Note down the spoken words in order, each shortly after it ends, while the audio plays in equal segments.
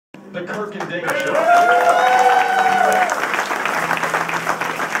The Kirk and Dinger Show.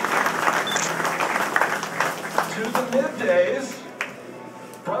 To the middays,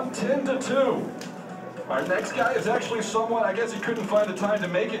 from 10 to 2. Our next guy is actually someone, I guess he couldn't find the time to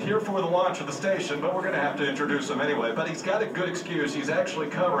make it here for the launch of the station, but we're going to have to introduce him anyway. But he's got a good excuse. He's actually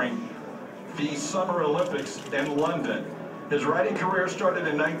covering the Summer Olympics in London. His writing career started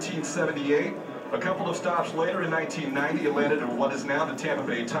in 1978. A couple of stops later, in 1990, he landed in what is now the Tampa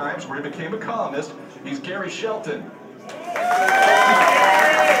Bay Times, where he became a columnist. He's Gary Shelton.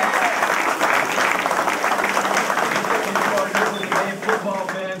 Football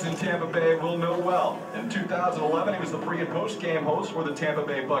fans in Tampa Bay will know well. In 2011, he was the pre- and post-game host for the Tampa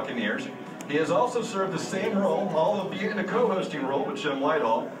Bay Buccaneers. He has also served the same role, albeit in a co-hosting role with Jim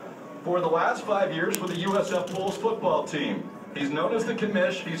Lighthall, for the last 5 years for the USF Bulls football team. He's known as the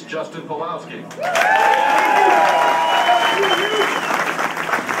commish. He's Justin Pawlowski.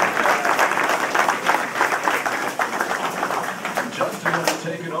 Justin will be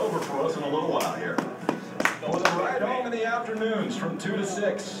taking over for us in a little while here. For the ride home in the afternoons from 2 to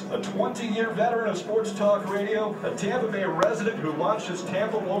 6, a 20-year veteran of sports talk radio, a Tampa Bay resident who launched his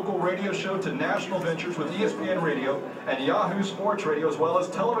Tampa local radio show to national ventures with ESPN Radio and Yahoo Sports Radio, as well as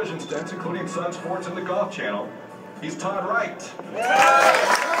television stints, including Sun Sports and the Golf Channel. He's Todd Wright.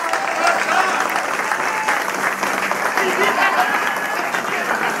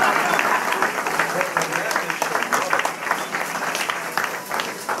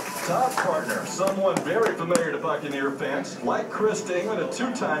 Todd's partner, someone very familiar to Buccaneer fans, like Chris Stingman, a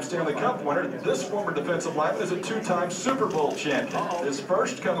two-time Stanley Cup winner. This former defensive lineman is a two-time Super Bowl champion. His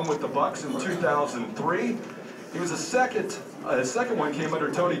first coming with the Bucs in 2003. He was his second one came under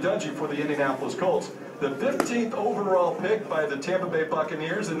Tony Dungy for the Indianapolis Colts. The 15th overall pick by the Tampa Bay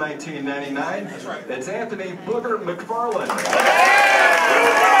Buccaneers in 1999. That's right. It's Anthony Booger McFarland.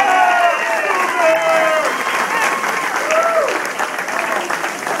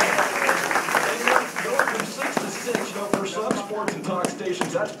 Going from 6 to 6, for some sports and talk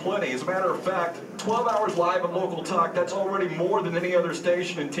stations, that's plenty. As a matter of fact, 12 hours live and local talk, that's already more than any other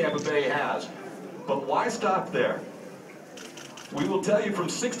station in Tampa Bay has. But why stop there? We will tell you from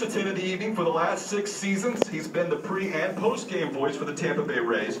 6 to 10 in the evening for the last 6 seasons, he's been the pre- and post-game voice for the Tampa Bay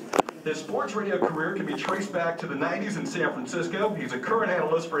Rays. His sports radio career can be traced back to the 90s in San Francisco. He's a current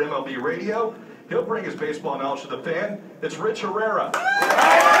analyst for MLB Radio. He'll bring his baseball knowledge to the fan. It's Rich Herrera.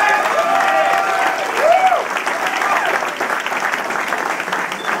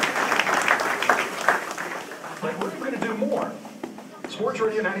 But we're going to do more. Sports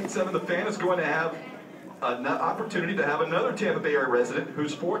Radio 97, The Fan, is going to have an opportunity to have another Tampa Bay area resident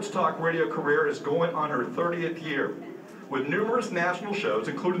whose sports talk radio career is going on her 30th year. With numerous national shows,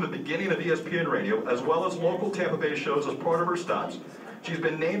 including the beginning of ESPN Radio, as well as local Tampa Bay shows as part of her stops, she's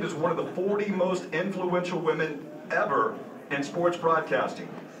been named as one of the 40 most influential women ever in sports broadcasting.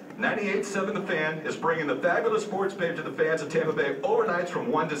 98.7 The Fan is bringing the fabulous sports page to the fans of Tampa Bay overnights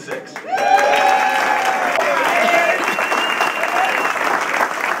from 1 to 6.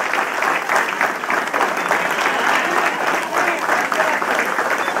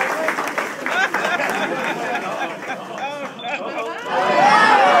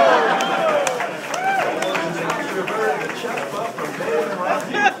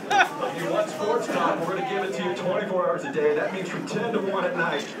 That means from 10 to 1 at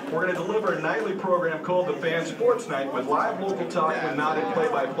night, we're going to deliver a nightly program called The Fan Sports Night with live local talk and not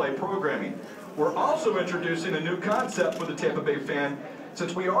play-by-play programming. We're also introducing a new concept for the Tampa Bay Fan.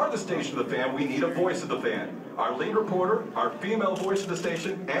 Since we are the station of the fan, we need a voice of the fan. Our lead reporter, our female voice of the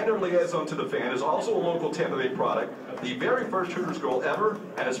station, and our liaison to the fan is also a local Tampa Bay product, the very first Hooters girl ever,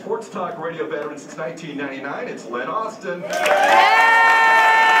 and a sports talk radio veteran since 1999. It's Lynn Austin.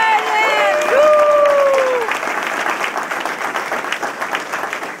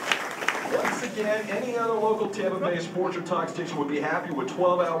 Again, any other local Tampa Bay sports or talk station would be happy with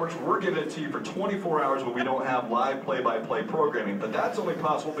 12 hours. We're giving it to you for 24 hours when we don't have live play-by-play programming. But that's only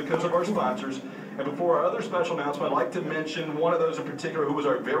possible because of our sponsors. And before our other special announcement, I'd like to mention one of those in particular who was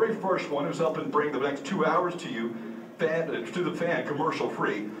our very first one who's helping bring the next 2 hours to you, to the fan,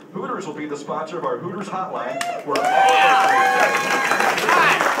 commercial-free. Hooters will be the sponsor of our Hooters Hotline, where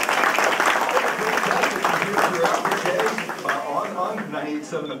all on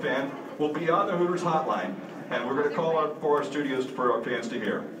 98.7 The Fan will be on the Hooters Hotline, and we're going to call out for our studios for our fans to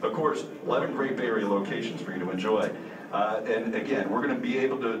hear. Of course, 11 great Bay Area locations for you to enjoy. And again, we're going to be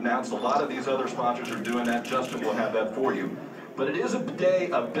able to announce a lot of these other sponsors are doing that. Justin will have that for you. But it is a day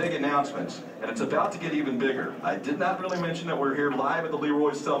of big announcements, and it's about to get even bigger. I did not really mention that we're here live at the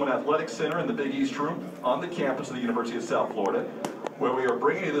Leroy Selman Athletic Center in the Big East Room on the campus of the University of South Florida, where we are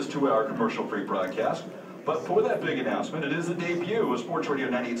bringing you this 2-hour commercial-free broadcast. But for that big announcement, it is the debut of Sports Radio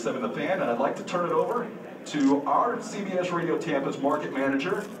 98.7 The Fan, and I'd like to turn it over to our CBS Radio Tampa's market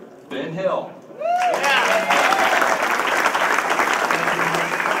manager, Ben Hill.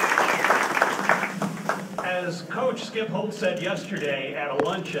 As Coach Skip Holt said yesterday at a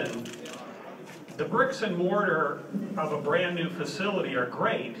luncheon, the bricks and mortar of a brand new facility are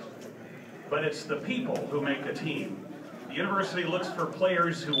great, but it's the people who make a team. The university looks for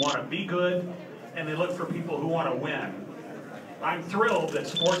players who want to be good, and they look for people who want to win. I'm thrilled that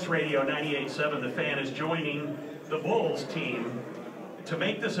Sports Radio 98.7 The Fan is joining the Bulls team. To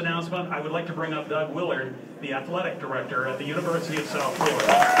make this announcement, I would like to bring up Doug Willard, the athletic director at the University of South Florida.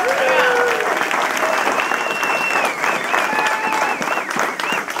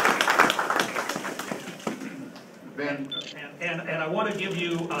 Ben. And I want to give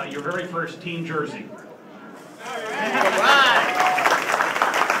you your very first team jersey. All right.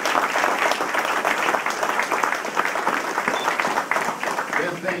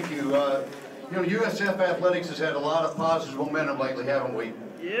 Ben, thank you. You know, USF Athletics has had a lot of positive momentum lately, haven't we?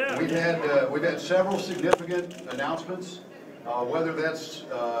 Yeah. We've had several significant announcements, whether that's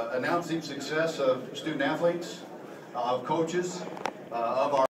announcing success of student athletes, of coaches, of our